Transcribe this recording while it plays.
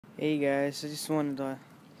Hey guys, I just wanted to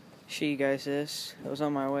show you guys this. I was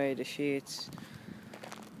on my way to Sheets.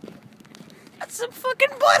 That's a fucking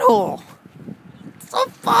butthole! It's a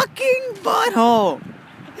fucking butthole!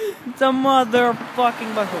 It's a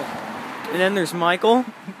motherfucking butthole. And then there's Michael.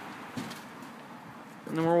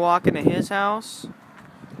 And then we're walking to his house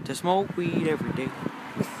to smoke weed every day.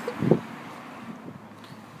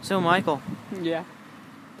 So Michael. Yeah.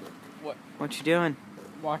 What you doing?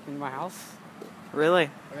 Walking to my house? Really?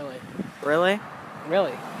 Really? Really?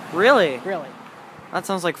 Really? Really? Really? That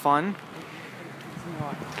sounds like fun. It's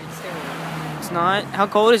not. It's terrible. It's not? How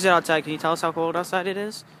cold is it outside? Can you tell us how cold outside it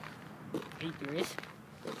is? 8 degrees.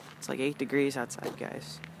 It's like 8 degrees outside,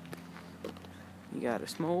 guys. You gotta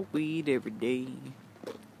smoke weed every day.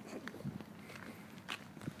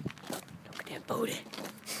 Look at that booty.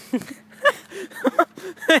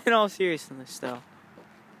 In all seriousness, though.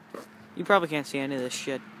 You probably can't see any of this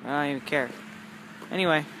shit. I don't even care.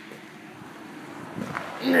 Anyway.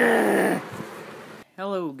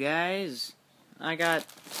 Hello, guys. I got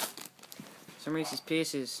some Reese's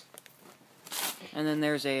Pieces. And then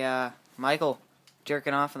there's a, Michael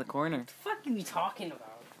jerking off in the corner. What the fuck are you talking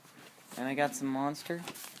about? And I got some Monster.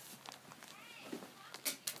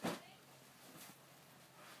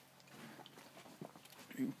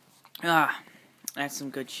 That's some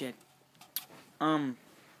good shit. I'm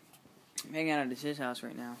hanging out at his house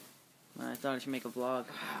right now. I thought I should make a vlog.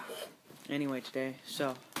 Anyway, today,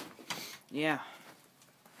 so, yeah.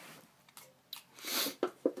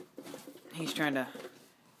 He's trying to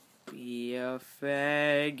be a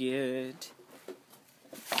faggot.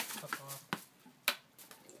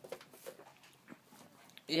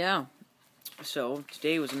 Yeah. So,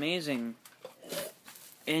 today was amazing.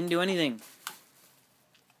 Didn't do anything.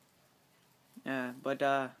 But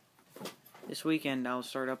this weekend I'll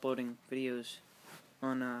start uploading videos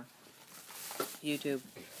on YouTube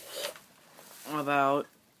about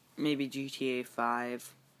maybe GTA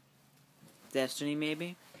 5, Destiny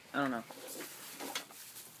maybe, I don't know.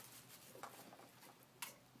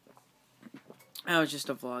 That was just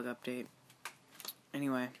a vlog update.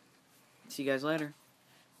 Anyway, see you guys later.